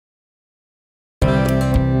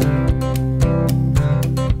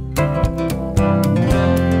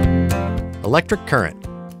Electric current.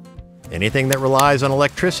 Anything that relies on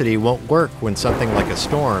electricity won't work when something like a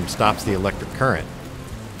storm stops the electric current.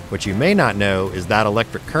 What you may not know is that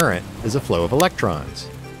electric current is a flow of electrons.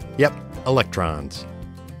 Yep, electrons.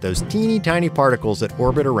 Those teeny tiny particles that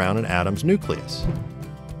orbit around an atom's nucleus.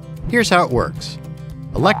 Here's how it works.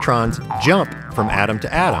 Electrons jump from atom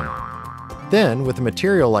to atom. Then, with a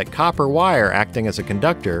material like copper wire acting as a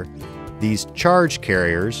conductor, these charge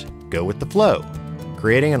carriers go with the flow,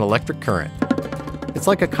 creating an electric current. It's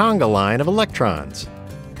like a conga line of electrons.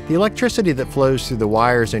 The electricity that flows through the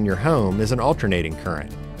wires in your home is an alternating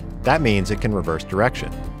current. That means it can reverse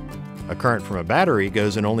direction. A current from a battery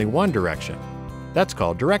goes in only one direction. That's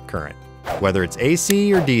called direct current. Whether it's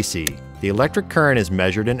AC or DC, the electric current is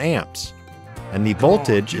measured in amps. And the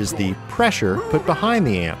voltage is the pressure put behind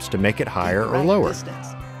the amps to make it higher or lower.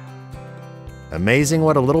 Amazing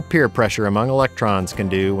what a little peer pressure among electrons can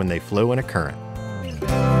do when they flow in a current.